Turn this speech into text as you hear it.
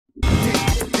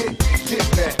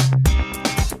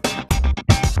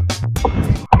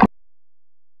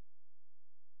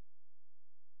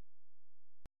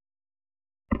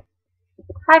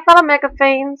Hi fellow makeup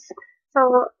fiends.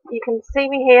 So you can see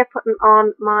me here putting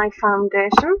on my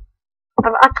foundation.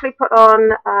 I've actually put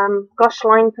on Gosh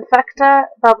Line Perfector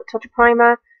Velvet Touch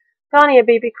Primer, Garnier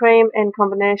BB Cream in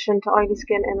combination to oily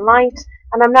skin in light,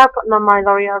 and I'm now putting on my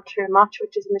L'Oreal True Match,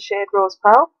 which is in the shade Rose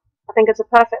Pearl. I think it's a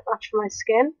perfect match for my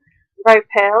skin. I'm very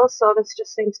pale, so this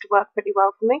just seems to work pretty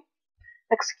well for me.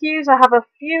 Excuse, I have a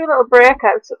few little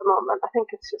breakouts at the moment. I think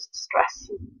it's just stress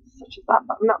and such as that,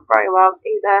 but I'm not very well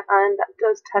either, and that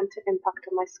does tend to impact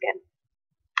on my skin.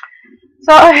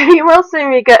 So you will see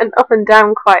me getting up and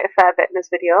down quite a fair bit in this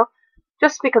video,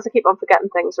 just because I keep on forgetting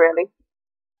things really.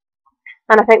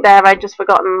 And I think there I'd just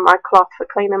forgotten my cloth for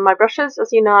cleaning my brushes. As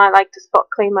you know, I like to spot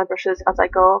clean my brushes as I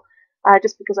go,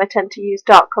 just because I tend to use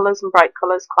dark colours and bright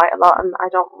colours quite a lot, and I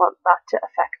don't want that to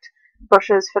affect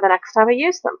brushes for the next time I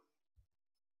use them.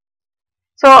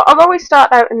 So I'll always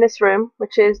start out in this room,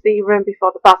 which is the room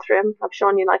before the bathroom. I've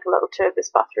shown you like a little tour of this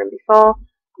bathroom before.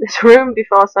 This room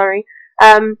before, sorry.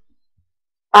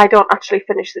 I don't actually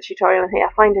finish the tutorial in here.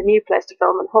 I find a new place to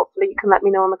film, and hopefully you can let me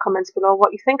know in the comments below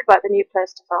what you think about the new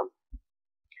place to film.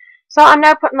 So I'm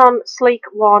now putting on Sleek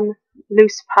 1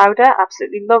 loose powder. I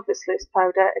absolutely love this loose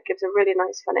powder. It gives a really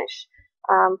nice finish.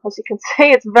 As you can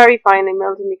see, it's very finely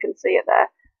milled, and you can see it there,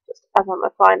 just as I'm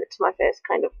applying it to my face,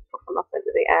 kind of puffing up into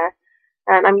the air.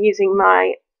 And I'm using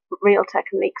my Real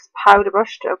Techniques powder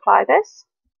brush to apply this.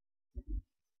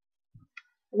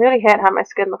 I really hate how my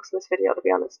skin looks in this video, to be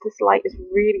honest. This light is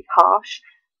really harsh.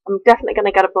 I'm definitely going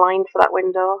to get a blind for that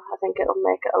window. I think it'll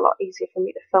make it a lot easier for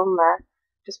me to film there,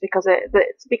 just because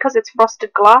it's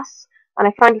frosted glass, and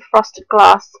I find with frosted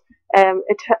glass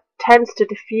it tends to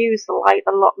diffuse the light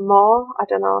a lot more. I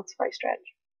don't know, it's very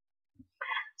strange.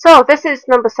 So this is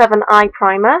number 7 eye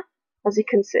primer, as you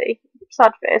can see.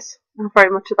 Sad face. Not very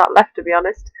much of that left, to be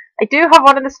honest. I do have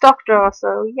one in the stock drawer,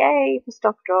 so yay for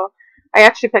stock drawer. I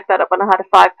actually picked that up when I had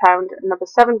a £5 number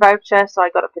 7 voucher, so I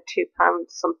got it for £2,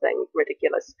 something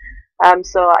ridiculous.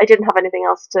 So I didn't have anything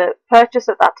else to purchase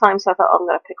at that time, so I thought, oh, I'm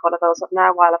going to pick one of those up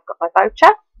now while I've got my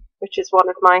voucher, which is one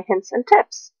of my hints and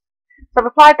tips. So I've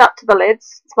applied that to the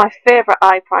lids. It's my favourite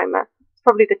eye primer. It's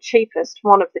probably the cheapest,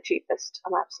 one of the cheapest,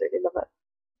 and I absolutely love it.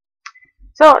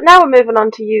 So now we're moving on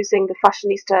to using the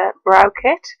Fashionista Brow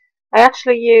Kit. I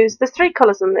actually use, there's 3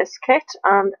 colours in this kit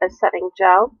and a setting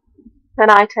gel.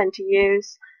 And I tend to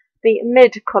use the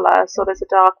mid colour, so there's a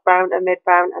dark brown, a mid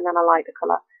brown, and then a lighter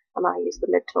colour. And I use the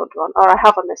mid-toned one, or I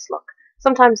have on this look.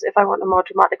 Sometimes if I want a more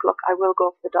dramatic look, I will go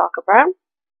for the darker brown.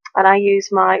 And I use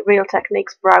my Real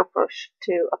Techniques brow brush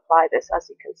to apply this, as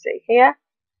you can see here.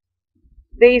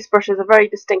 These brushes are very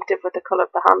distinctive with the colour of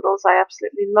the handles. I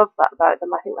absolutely love that about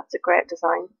them. I think that's a great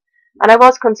design. And I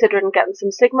was considering getting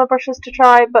some Sigma brushes to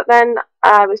try, but then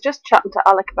I was just chatting to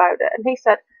Alec about it, and he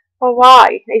said, well,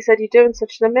 why? He said, you're doing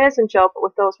such an amazing job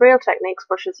with those Real Techniques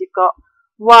brushes you've got.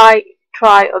 Why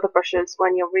try other brushes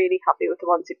when you're really happy with the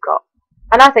ones you've got?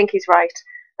 And I think he's right.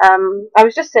 I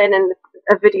was just saying in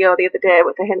a video the other day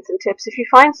with the hints and tips, if you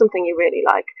find something you really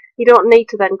like, you don't need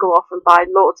to then go off and buy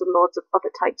loads and loads of other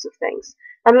types of things,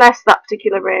 unless that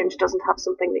particular range doesn't have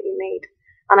something that you need.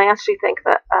 And I actually think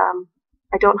that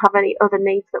I don't have any other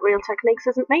needs that Real Techniques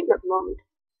isn't meeting at the moment.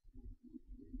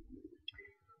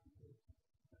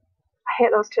 I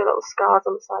hate those 2 little scars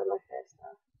on the side of my face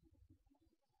now.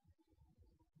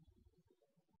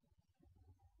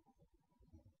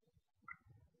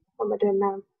 What am I doing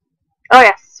now? Oh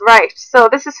yes, right. So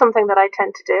this is something that I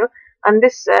tend to do, and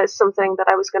this is something that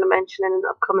I was going to mention in an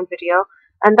upcoming video,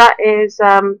 and that is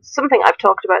something I've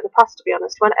talked about in the past, to be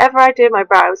honest. Whenever I do my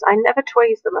brows, I never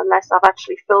tweeze them unless I've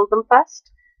actually filled them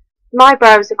first. My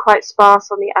brows are quite sparse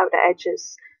on the outer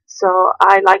edges, so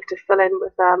I like to fill in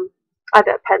with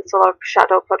either a pencil or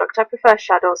shadow product. I prefer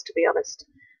shadows, to be honest.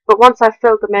 But once I've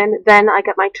filled them in, then I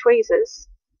get my tweezers,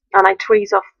 and I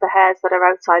tweeze off the hairs that are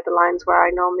outside the lines where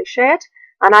I normally shade.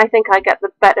 And I think I get the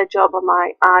better job on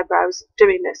my eyebrows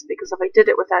doing this, because if I did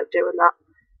it without doing that,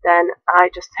 then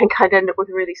I just think I'd end up with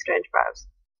really strange brows.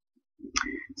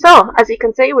 So, as you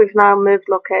can see, we've now moved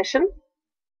location.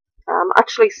 I'm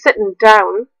actually sitting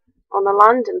down on the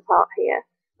landing part here,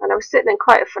 and I was sitting in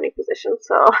quite a funny position,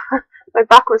 so my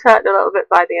back was hurting a little bit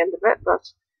by the end of it, but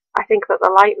I think that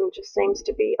the lighting just seems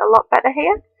to be a lot better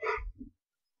here.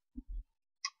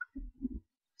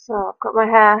 So I've got my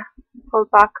hair pulled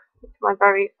back, my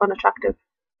very unattractive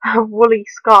woolly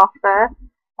scarf there,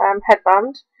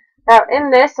 headband. Now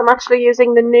in this I'm actually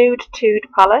using the Nude Tude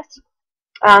palette,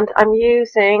 and I'm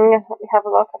using, let me have a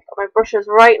look, I've got my brushes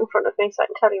right in front of me so I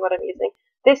can tell you what I'm using.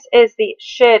 This is the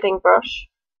shading brush.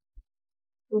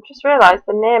 I've just realised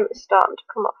the name is starting to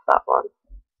come off that one.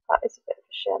 That is a bit of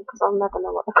a shame because I'll never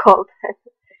know what they're called then.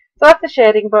 So that's the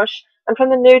shading brush. And from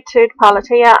the Nude Tude palette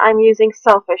here, I'm using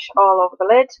Selfish all over the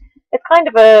lid. It's kind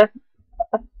of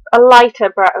a lighter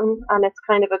brown, and it's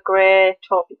kind of a grey,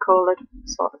 taupey coloured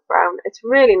sort of brown. It's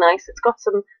really nice. It's got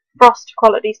some frost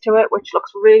qualities to it, which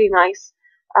looks really nice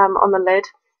on the lid.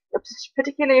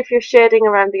 Particularly if you're shading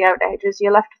around the outer edges,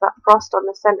 you're left with that frost on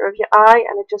the centre of your eye,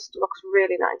 and it just looks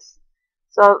really nice.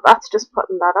 So that's just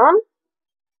putting that on.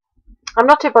 I'm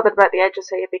not too bothered about the edges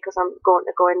here because I'm going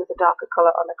to go in with a darker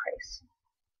colour on the crease.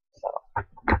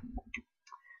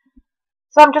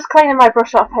 So I'm just cleaning my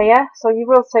brush off here, so you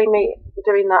will see me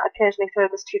doing that occasionally through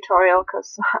this tutorial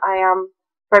because I am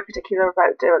very particular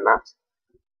about doing that.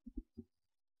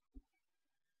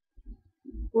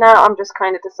 Now I'm just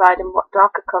kind of deciding what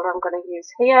darker colour I'm going to use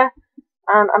here,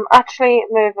 and I'm actually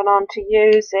moving on to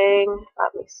using,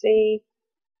 let me see,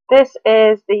 this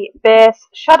is the base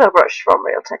shadow brush from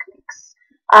Real Techniques.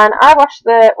 And I watched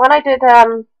when I did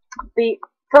the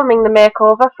filming the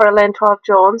makeover for Elaine 12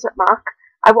 Jones at MAC,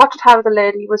 I watched how the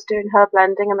lady was doing her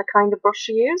blending and the kind of brush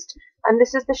she used, and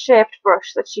this is the shaped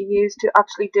brush that she used to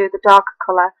actually do the darker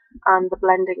colour and the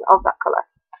blending of that colour.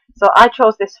 So I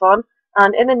chose this one,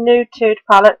 and in the Nude Tude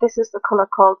palette, this is the colour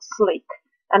called Sleek,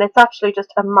 and it's actually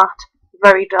just a matte,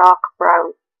 very dark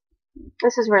brown.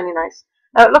 This is really nice.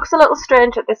 Now it looks a little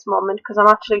strange at this moment because I'm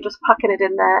actually just packing it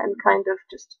in there and kind of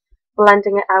just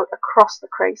blending it out across the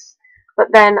crease. But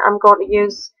then I'm going to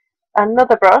use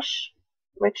another brush,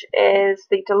 which is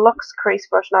the Deluxe Crease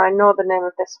Brush. Now I know the name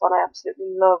of this one, I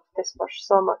absolutely love this brush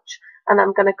so much. And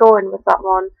I'm going to go in with that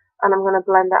one and I'm going to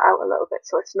blend that out a little bit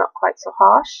so it's not quite so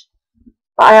harsh.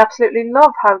 But I absolutely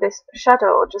love how this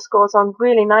shadow just goes on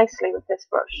really nicely with this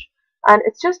brush. And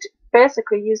it's just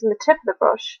basically using the tip of the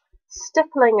brush,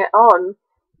 stippling it on,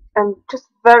 and just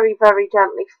very, very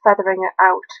gently feathering it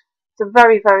out. It's a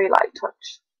very, very light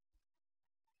touch.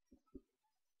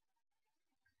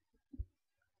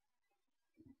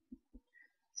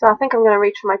 So I think I'm going to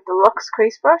reach for my Deluxe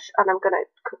Crease Brush, and I'm going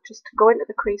to just go into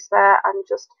the crease there and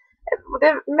just...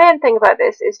 The main thing about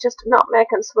this is just not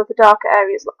making some of the darker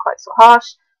areas look quite so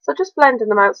harsh. So just blending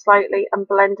them out slightly and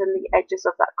blending the edges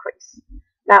of that crease.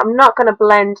 Now I'm not going to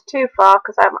blend too far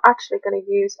because I'm actually going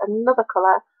to use another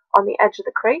colour on the edge of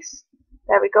the crease.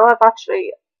 There we go. I've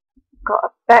actually got a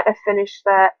better finish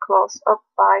there close up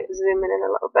by zooming in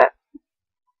a little bit.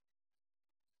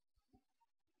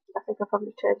 I think I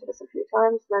probably changed this a few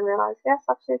times and then realised, yes,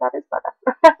 actually that is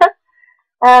better.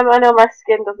 I know my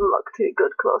skin doesn't look too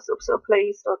good close up, so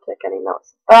please don't take any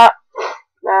notes of that.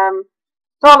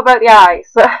 It's all about the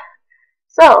eyes.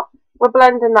 So we're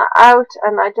blending that out,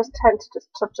 and I just tend to just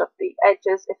touch up the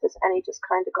edges. If there's any just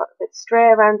kind of got a bit stray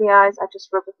around the eyes, I just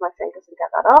rub with my fingers and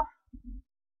get that off.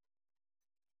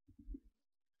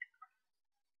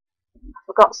 I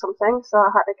forgot something, so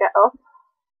I had to get up.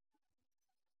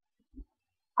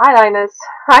 Eyeliners.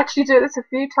 I actually do this a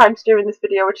few times during this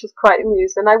video, which is quite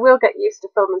amusing. I will get used to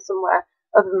filming somewhere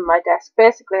other than my desk.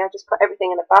 Basically, I just put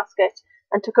everything in a basket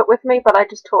and took it with me, but I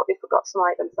just totally forgot some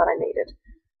items that I needed.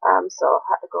 So I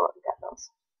had to go and get those.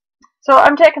 So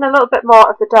I'm taking a little bit more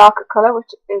of the darker colour,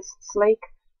 which is Sleek,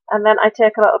 and then I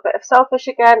take a little bit of Selfish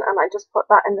again, and I just put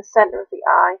that in the centre of the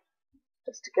eye,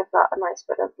 just to give that a nice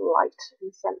bit of light in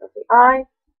the centre of the eye.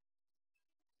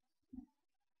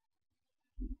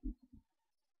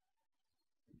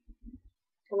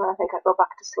 And then I think I go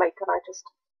back to Sleek and I just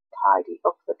tidy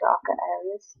up the darker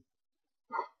areas.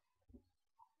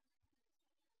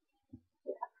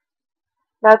 Yeah.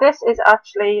 Now this is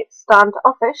actually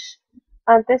Standoffish,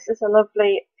 and this is a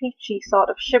lovely peachy sort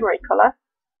of shimmery colour,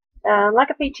 like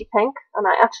a peachy pink, and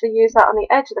I actually use that on the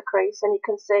edge of the crease, and you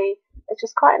can see it's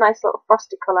just quite a nice little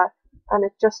frosty colour, and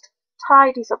it just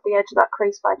tidies up the edge of that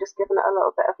crease by just giving it a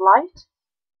little bit of light.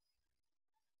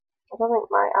 I don't think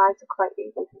my eyes are quite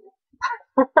even here.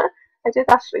 I did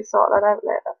actually sort that out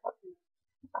later, but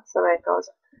that's the way it goes.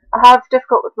 I have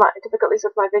difficulties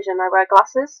with my vision. I wear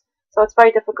glasses, so it's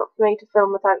very difficult for me to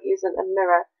film without using a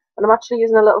mirror. And I'm actually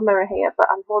using a little mirror here, but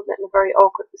I'm holding it in a very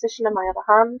awkward position in my other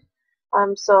hand.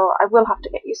 So I will have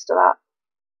to get used to that.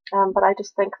 But I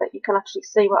just think that you can actually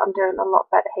see what I'm doing a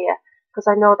lot better here, because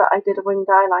I know that I did a winged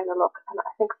eyeliner look, and I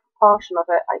think a portion of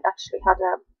it I actually had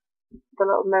the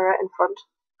little mirror in front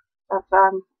of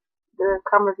the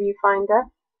camera viewfinder.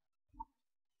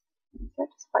 So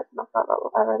just fighting off that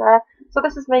little error there. So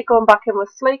this is me going back in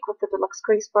with Sleek with the Deluxe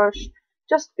Crease Brush,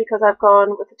 just because I've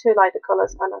gone with the two lighter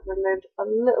colours and I've removed a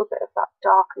little bit of that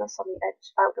darkness on the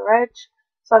outer edge.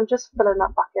 So I'm just filling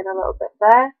that back in a little bit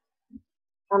there,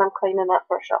 and I'm cleaning that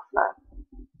brush off now.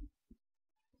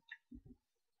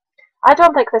 I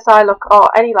don't think this eye look, or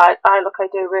any eye look I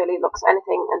do really looks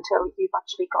anything until you've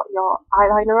actually got your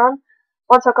eyeliner on.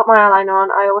 once I've got my eyeliner on,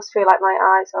 I always feel like my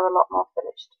eyes are a lot more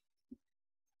finished.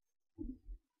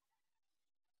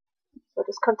 So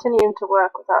just continuing to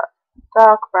work with that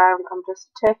dark brown, I'm just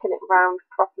taking it round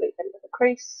properly into the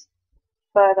crease,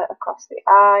 further across the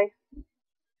eye.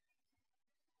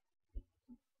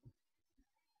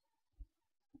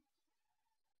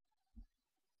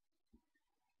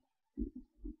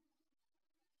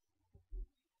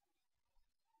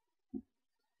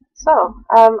 So,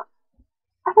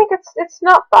 I think it's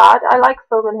not bad. I like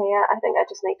filming here. I think I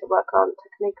just need to work on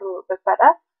technique a little bit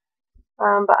better.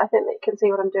 But I think that you can see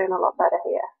what I'm doing a lot better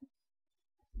here.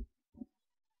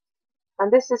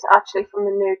 And this is actually from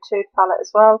the new Nude palette as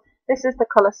well. This is the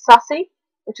colour Sassy,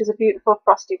 which is a beautiful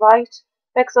frosty white.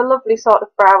 Makes a lovely sort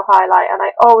of brow highlight, and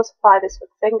I always apply this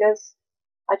with fingers.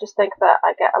 I just think that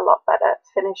I get a lot better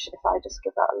finish if I just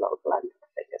give that a little blend with the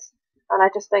fingers. And I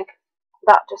just think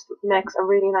that just makes a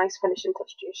really nice finishing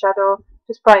touch to your shadow.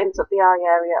 Just brightens up the eye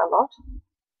area a lot.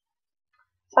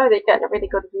 Sorry that you're getting a really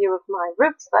good view of my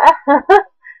roots there.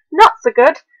 Not so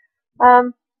good.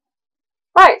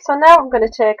 Right, so now I'm going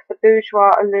to take the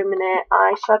Bourjois Illuminate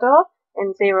eyeshadow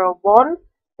in 01.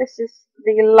 This is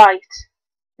the light.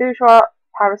 Bourjois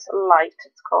Paris Light,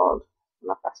 it's called.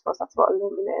 I suppose that's what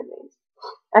Illuminate means.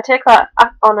 I take that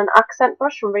on an accent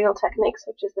brush from Real Techniques,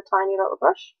 which is the tiny little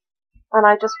brush. And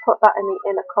I just put that in the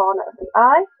inner corner of the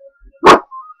eye.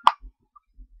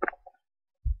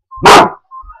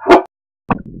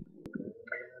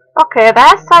 Okay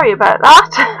there, sorry about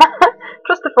that.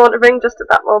 Trust the phone to ring just at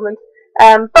that moment.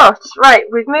 But, right,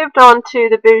 we've moved on to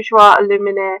the Bourjois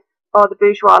Illuminate, or the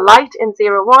Bourjois Light in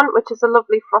 01, which is a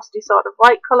lovely frosty sort of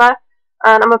white colour.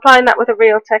 And I'm applying that with a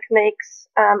Real Techniques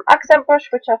accent brush,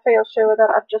 which I feel sure that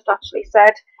I've just actually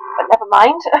said, but never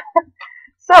mind.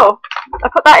 So, I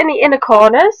put that in the inner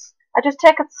corners. I just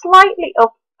take it slightly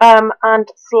up and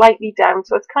slightly down,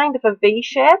 so it's kind of a V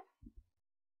shape.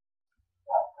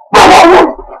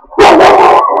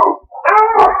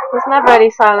 There's never any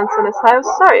silence in this house.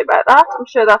 Sorry about that. I'm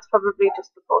sure that's probably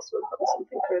just the postman putting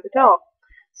something through the door.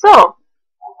 So,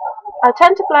 I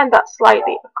tend to blend that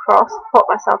slightly across, put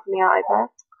myself in the eye there.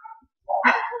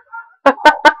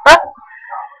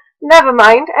 Never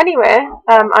mind. Anyway,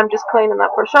 I'm just cleaning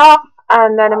that brush off,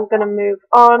 and then I'm going to move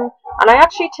on. And I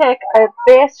actually take a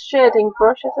base shading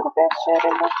brush. Is it a base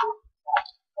shading brush?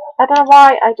 I don't know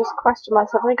why I just question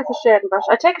myself. I think it's a shading brush.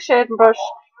 I take a shading brush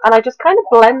and I just kind of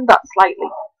blend that slightly,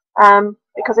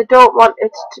 because I don't want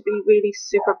it to be really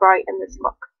super bright in this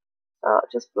look. So I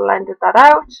just blended that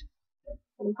out.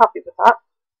 I'm happy with that.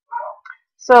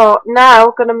 So now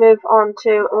I'm going to move on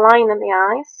to lining the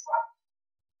eyes.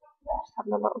 Just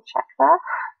having a little check there.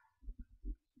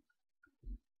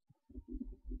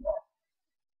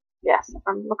 Yes,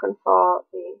 I'm looking for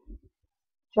the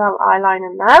gel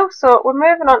eyeliner now. So we're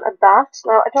moving on to that.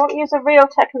 Now I don't use a Real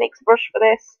Techniques brush for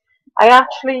this. I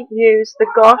actually use the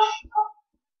Gosh,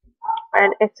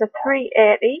 and it's a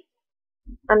 380,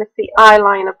 and it's the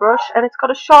eyeliner brush, and it's got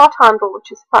a short handle,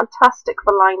 which is fantastic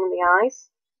for lining the eyes.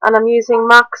 And I'm using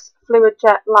MAC's Fluid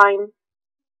Gel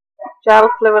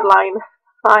Fluid Line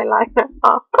eyeliner.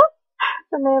 Oh,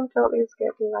 the name totally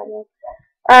escaped me right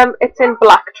now. It's in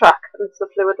Black Track, and it's the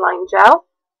Fluid Line Gel.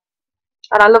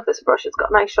 And I love this brush. It's got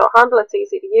a nice short handle, it's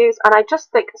easy to use, and I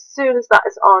just think as soon as that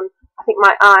is on, I think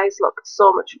my eyes look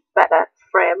so much better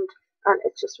framed, and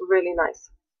it's just really nice.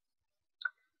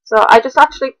 So I just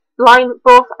actually line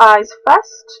both eyes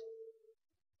first.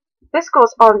 This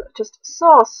goes on just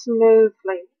so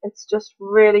smoothly. It's just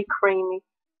really creamy.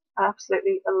 I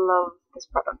absolutely love this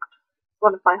product.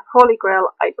 One of my holy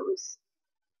grail items.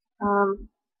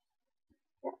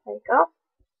 Yeah, there you go.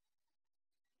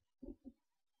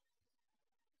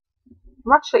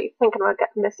 I'm actually thinking about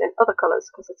getting this in other colours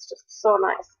because it's just so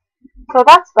nice. So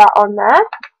that's that on there.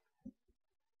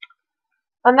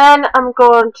 And then I'm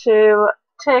going to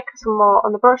take some more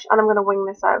on the brush and I'm going to wing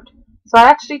this out. So I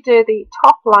actually do the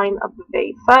top line of the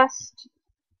V first.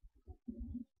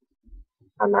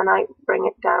 And then I bring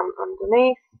it down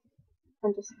underneath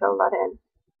and just fill that in.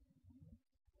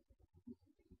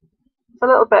 It's a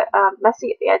little bit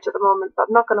messy at the edge at the moment, but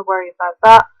I'm not going to worry about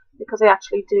that because I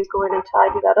actually do go in and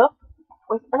tidy that up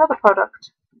with another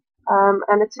product.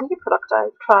 And it's a new product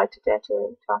I've tried today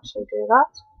to actually do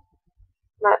that.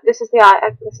 Now, this is the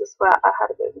eye. This is where I had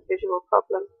a bit of a visual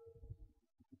problem.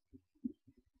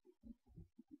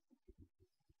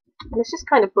 And it's just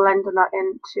kind of blending that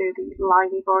into the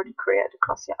line you've already created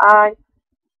across your eye.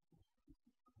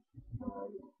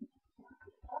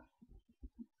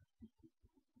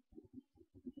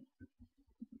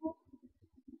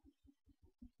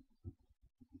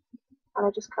 And I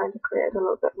just kind of created a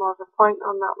little bit more of a point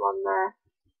on that one there.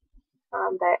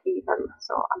 and they're even,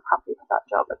 so I'm happy with that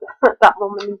job at that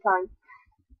moment in time.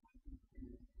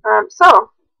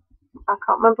 So I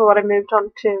can't remember what I moved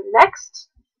on to next.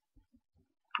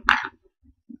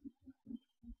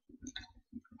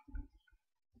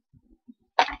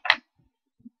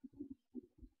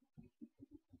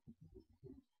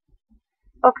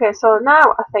 Okay, so now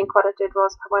I think what I did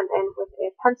was I went in with a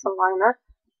pencil liner,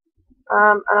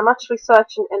 and I'm actually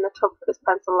searching in the tub for this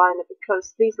pencil liner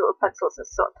because these little pencils are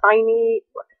so tiny.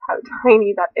 Look at how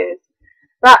tiny that is.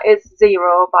 That is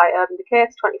Zero by Urban Decay.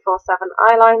 It's 24/7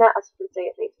 eyeliner. As you can see,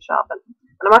 it needs to sharpen.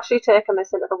 And I'm actually taking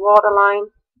this into the waterline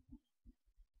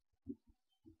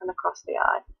and across the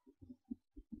eye.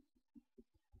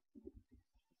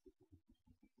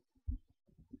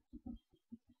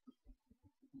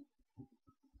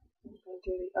 I'm going to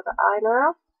do the other eye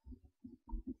now.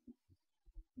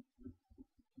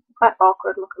 Quite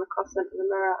awkward looking across into the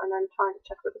mirror and then trying to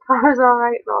check that the camera's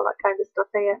alright and all that kind of stuff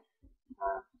here.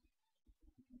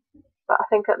 But I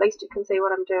think at least you can see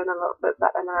what I'm doing a little bit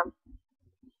better now.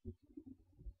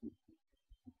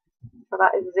 So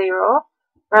that is Zero.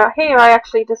 Now here I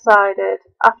actually decided,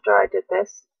 after I did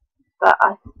this, that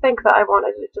I think that I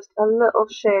wanted it just a little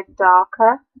shade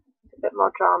darker, a bit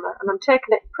more drama. And I'm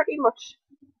taking it pretty much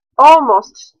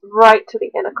almost right to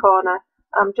the inner corner.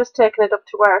 I'm just taking it up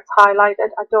to where it's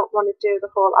highlighted. I don't want to do the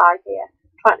whole eye here.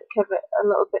 I'm trying to give it a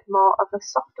little bit more of a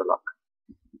softer look.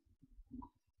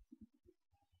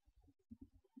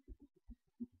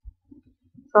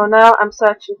 So now I'm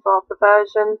searching for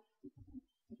Perversion,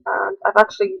 and I've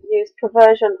actually used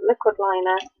Perversion liquid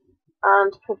liner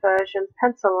and Perversion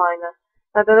pencil liner.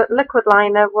 Now the liquid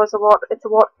liner was it's a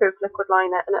waterproof liquid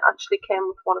liner, and it actually came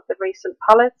with one of the recent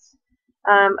palettes,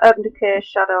 Urban Decay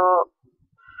Shadow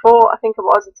 4, I think it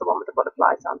was. It's the one with the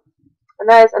butterflies on. And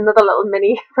there's another little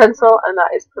mini pencil, and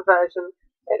that is Perversion.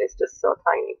 It is just so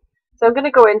tiny. So I'm going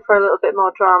to go in for a little bit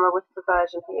more drama with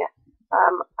Perversion here.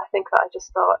 I think that I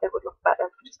just thought it would look better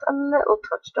if just a little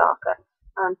touch darker,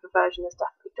 and Perversion is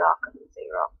definitely darker than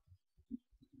Zero.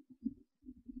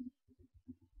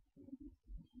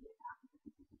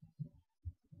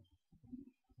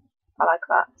 I like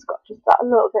that. It's got just that a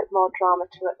little bit more drama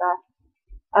to it there.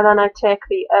 And then I take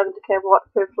the Urban Decay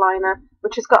waterproof liner,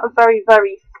 which has got a very,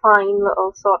 very fine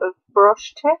little sort of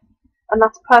brush tip, and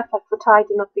that's perfect for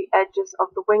tidying up the edges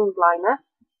of the winged liner.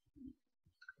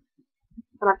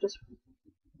 And I've just...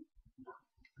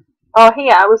 Oh,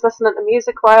 here, I was listening to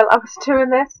music while I was doing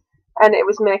this, and it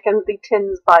was making the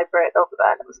tins vibrate over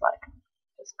there, and it was like,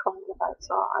 just coming about,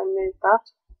 so I moved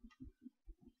that.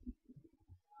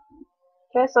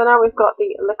 Okay, so now we've got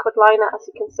the liquid liner. As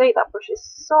you can see, that brush is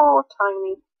so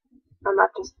tiny, and that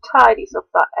just tidies up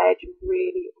that edge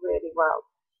really, really well.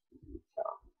 So.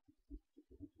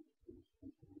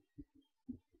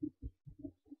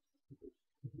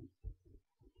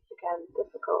 Again,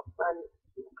 difficult when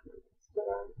looking at this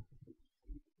mirror.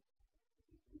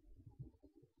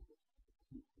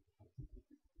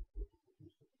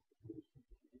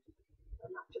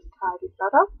 And that just tidies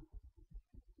that up.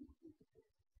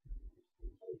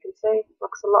 You can see it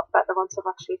looks a lot better once I've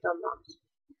actually done that.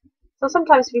 So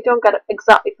sometimes if you don't get it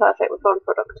exactly perfect with one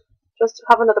product, just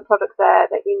have another product there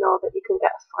that you know that you can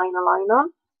get a finer line on.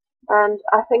 And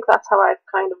I think that's how I've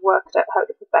kind of worked out how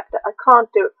to perfect it. I can't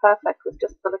do it perfect with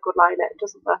just the liquid liner. It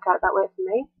doesn't work out that way for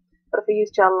me. But if I use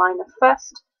gel liner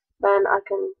first, then I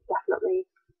can definitely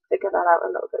figure that out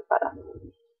a little bit better.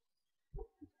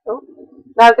 Oh.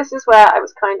 Now this is where I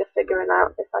was kind of figuring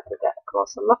out if I could get a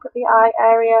closer look at the eye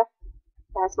area.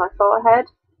 There's my forehead.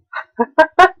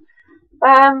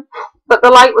 But the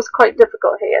light was quite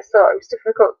difficult here, so it was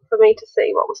difficult for me to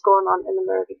see what was going on in the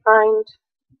mirror behind.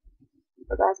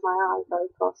 But there's my eye very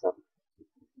close up.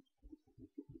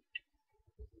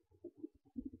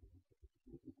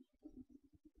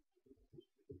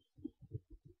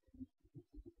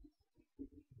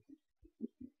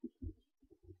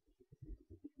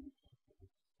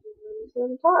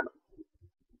 Zoom down.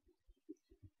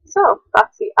 So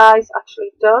that's the eyes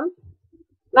actually done.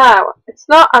 Now, it's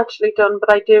not actually done, but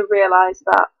I do realise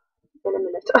that in a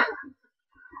minute.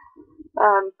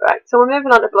 Right, so we're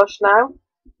moving on to blush now.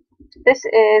 This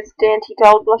is Dainty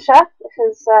Doll Blusher. This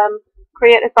is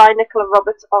created by Nicola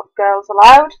Roberts of Girls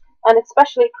Aloud, and it's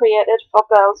specially created for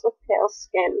girls with pale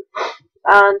skin.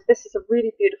 And this is a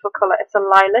really beautiful colour. It's a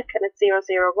lilac and it's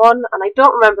 001, and I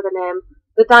don't remember the name.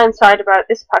 The downside about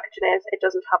this packaging is it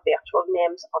doesn't have the actual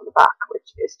names on the back,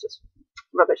 which is just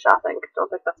rubbish, I think. I don't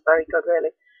think that's very good,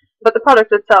 really. But the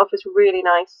product itself is really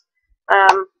nice.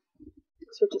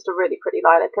 So just a really pretty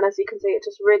lilac, and as you can see, it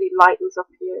just really lightens up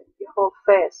your whole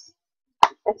face.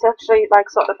 It's actually like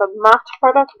sort of a matte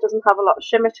product. It doesn't have a lot of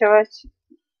shimmer to it.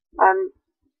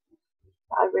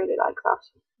 I really like that.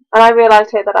 And I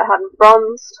realised here that I hadn't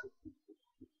bronzed,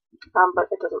 but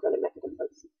it doesn't really make a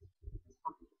difference.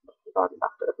 Bronze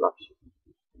after the blush.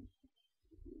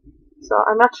 So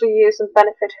I'm actually using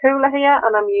Benefit Hoola here,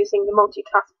 and I'm using the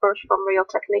multitask brush from Real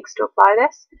Techniques to apply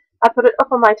this. I put it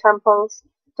up on my temples,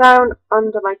 down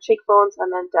under my cheekbones,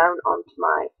 and then down onto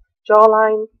my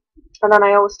jawline. And then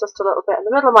I always dust a little bit in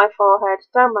the middle of my forehead,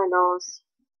 down my nose,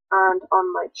 and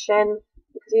on my chin,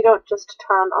 because you don't just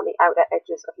tan on the outer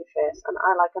edges of your face, and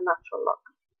I like a natural look.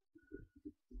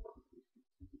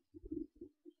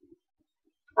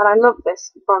 And I love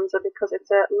this bronzer because it's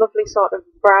a lovely sort of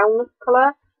brown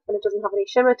colour, and it doesn't have any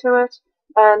shimmer to it,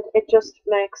 and it just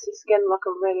makes your skin look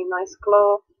a really nice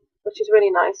glow, which is really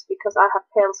nice because I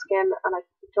have pale skin and I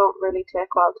don't really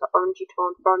take well to orangey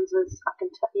toned bronzers.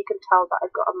 You can tell that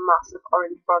I've got a massive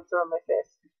orange bronzer on my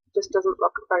face. It just doesn't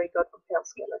look very good on pale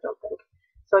skin, I don't think.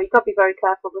 So you've got to be very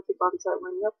careful with your bronzer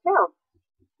when you're pale.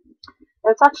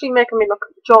 And it's actually making me look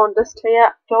jaundiced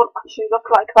here. Don't actually look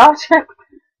like that.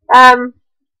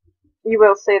 You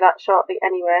will see that shortly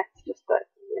anyway. It's just that,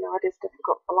 you know, it is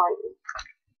difficult for lighting.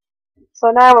 So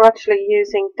now we're actually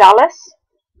using Dallas,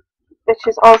 which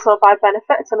is also by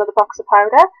Benefit. It's another box of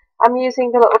powder. I'm using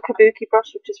the little kabuki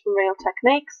brush, which is from Real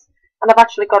Techniques, and I've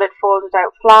actually got it folded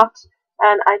out flat,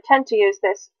 and I tend to use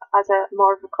this as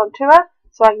more of a contour.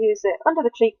 So I use it under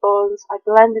the cheekbones, I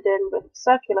blend it in with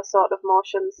circular sort of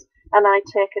motions, and I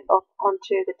take it up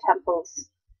onto the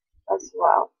temples as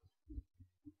well.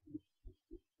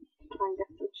 Try and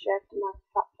get some shape to my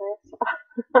fat face.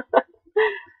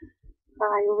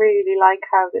 I really like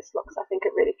how this looks. I think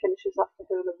it really finishes off the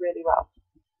hoola really well.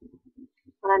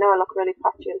 And I know I look really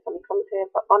patchy and funny coloured here,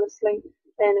 but honestly,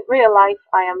 in real life,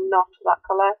 I am not that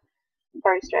colour.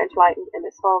 Very strange lighting in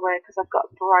this hallway because I've got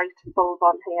a bright bulb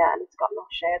on here and it's got no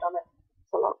shade on it.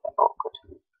 It's a little bit awkward.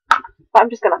 But I'm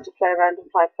just going to have to play around and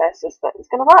find places that it's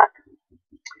going to work.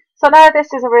 So now this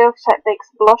is a Real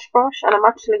Techniques blush brush, and I'm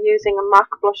actually using a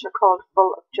MAC blusher called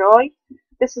Full of Joy.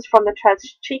 This is from the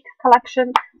Treads Cheek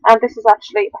collection, and this is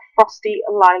actually a frosty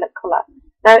lilac colour.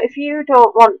 Now if you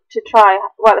don't want to try,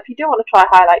 well, if you do want to try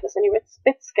highlighters and you're a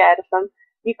bit scared of them,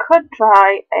 you could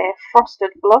try a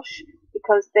frosted blush,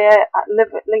 because they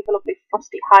leave a lovely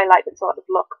frosty highlighted sort of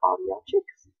look on your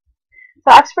cheeks.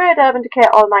 So I've sprayed Urban Decay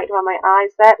All Night around my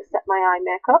eyes there to set my eye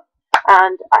makeup,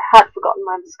 and I had forgotten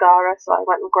my mascara, so I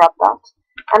went and grabbed that.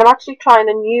 And I'm actually trying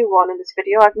a new one in this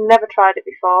video. I've never tried it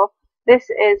before. This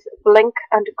is Blink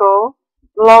and Go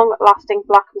Long Lasting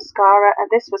Black Mascara, and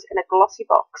this was in a glossy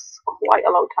box quite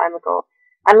a long time ago.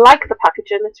 And like the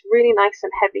packaging, it's really nice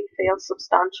and heavy, feels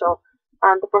substantial,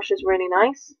 and the brush is really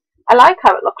nice. I like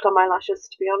how it looked on my lashes,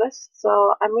 to be honest,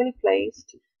 so I'm really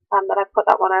pleased that I've put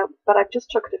that one out, but I've just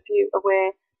chucked a few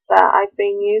away that I've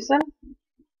been using.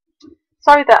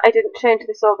 Sorry that I didn't change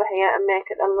this over here and make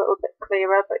it a little bit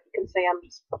clearer, but you can see I'm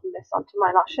just putting this onto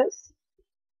my lashes.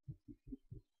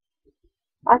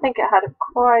 I think it had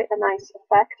quite a nice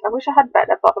effect. I wish I had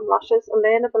better bottom lashes.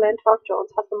 Elena Boleyn 12 Jones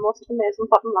has the most amazing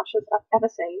bottom lashes I've ever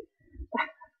seen.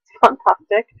 It's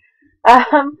fantastic.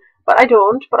 But I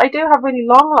don't. But I do have really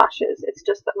long lashes. It's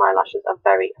just that my lashes are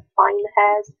very fine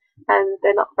hairs, and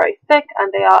they're not very thick,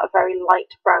 and they are a very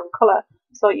light brown colour.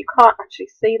 So you can't actually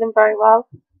see them very well.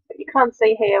 But you can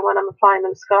see here when I'm applying the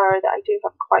mascara that I do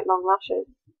have quite long lashes.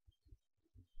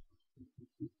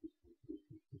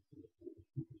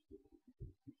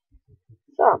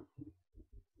 So,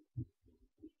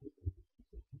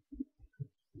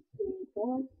 here we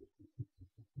go.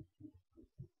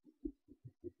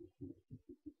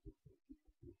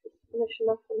 Finishing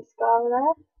off the mascara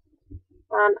there.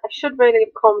 And I should really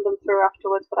have combed them through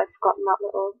afterwards, but I've forgotten that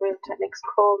little Real Techniques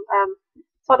comb.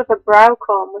 Sort of a brow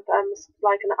comb with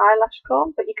like an eyelash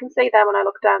comb, but you can see there when I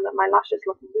look down that my lashes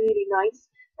look really nice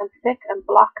and thick and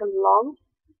black and long.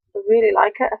 I really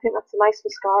like it. I think that's a nice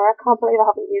mascara. I can't believe I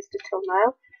haven't used it till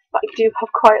now, but I do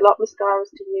have quite a lot of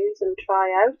mascaras to use and try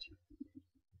out.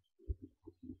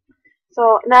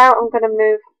 So now I'm going to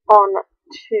move on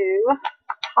to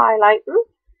highlighting.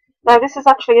 Now this is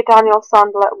actually a Daniel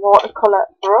Sandler watercolour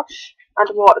brush and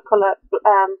watercolour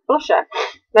blusher.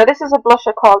 Now this is a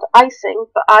blusher called Icing,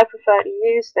 but I prefer to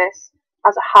use this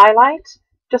as a highlight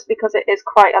just because it is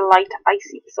quite a light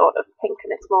icy sort of pink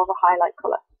and it's more of a highlight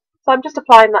colour. So I'm just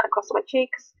applying that across my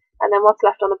cheeks, and then what's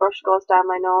left on the brush goes down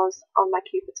my nose, on my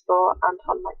cupid's bow and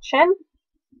on my chin.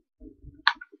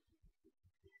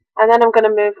 And then I'm going to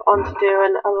move on to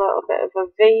doing a little bit of a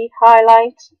V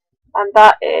highlight, and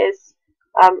that is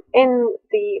in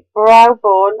the brow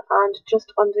bone and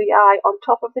just under the eye on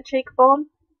top of the cheekbone.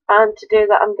 And to do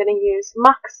that I'm going to use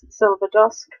MAC's Silver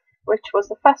Dusk, which was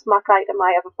the first MAC item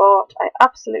I ever bought. I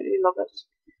absolutely love it.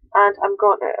 And I'm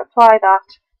going to apply that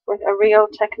with a Real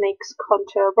Techniques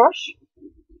contour brush.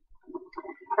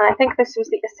 And I think this was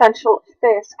the Essential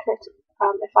Face Kit,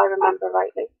 if I remember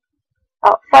rightly.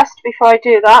 First, before I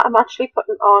do that, I'm actually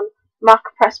putting on MAC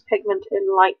Pressed Pigment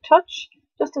in Light Touch,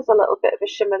 just as a little bit of a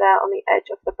shimmer there on the edge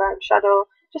of the brown shadow,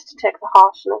 just to take the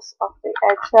harshness off the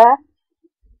edge there.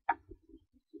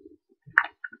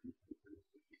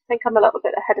 I think I'm a little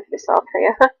bit ahead of myself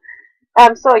here.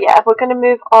 So yeah, we're going to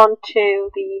move on to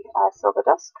the Silver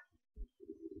Dusk.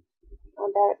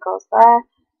 And there it goes there.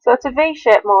 So it's a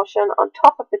V-shaped motion on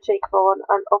top of the cheekbone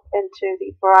and up into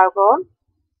the brow bone.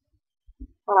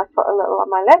 And I put a little on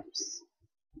my lips.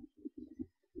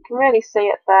 You can really see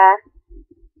it there.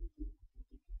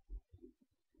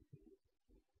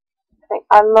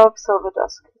 I love Silver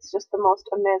Dusk. It's just the most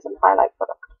amazing highlight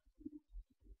product.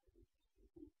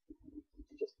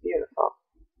 It's just beautiful.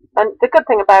 And the good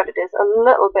thing about it is a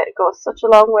little bit goes such a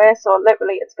long way, so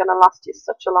literally it's going to last you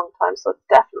such a long time. So it's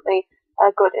definitely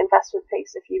a good investment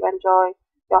piece if you enjoy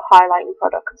your highlighting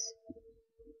products.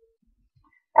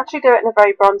 I actually do it in a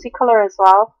very bronzy colour as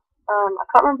well. I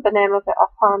can't remember the name of it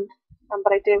offhand,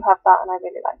 but I do have that and I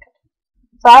really like it.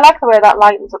 So I like the way that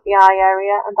lightens up the eye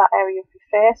area and that area of your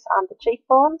face and the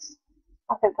cheekbones.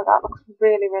 I think that looks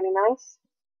really, really nice.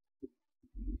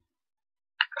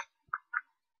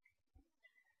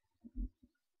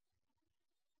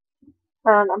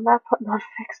 And I'm now putting on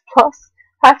Fix Plus.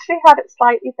 I actually had it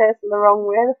slightly facing the wrong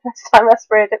way the first time I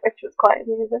sprayed it, which was quite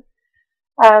amusing.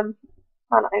 And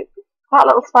that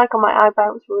little spike on my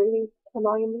eyebrow was really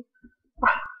annoying me.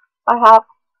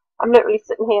 I'm literally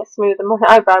sitting here smoothing my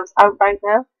eyebrows out right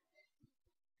now.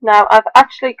 Now I've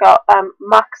actually got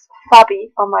MAC's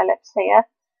Fabby on my lips here.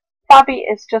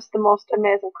 Fabby is just the most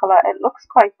amazing colour. It looks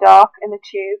quite dark in the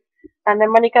tube, and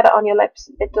then when you get it on your lips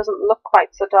it doesn't look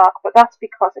quite so dark, but that's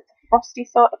because it's a frosty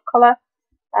sort of colour.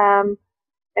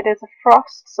 It is a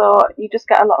frost, so you just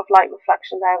get a lot of light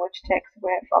reflection there, which takes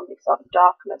away from the sort of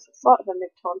darkness. It's sort of a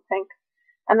mid-tone pink.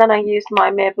 And then I used my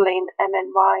Maybelline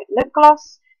MNY lip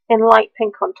gloss in light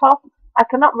pink on top. I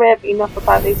cannot rave enough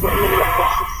about these little mini lip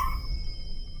glosses.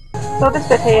 So this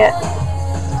bit here,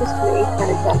 it's just me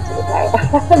kind of dancing about.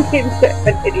 I'm being a bit of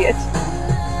an idiot.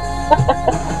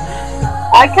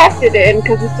 I kept it in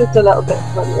because it's just a little bit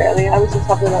fun, really. I was just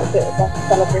having a little bit of a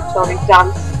celebratory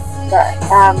dance, but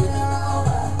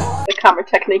the camera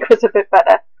technique was a bit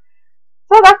better.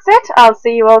 So that's it. I'll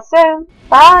see you all soon.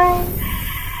 Bye!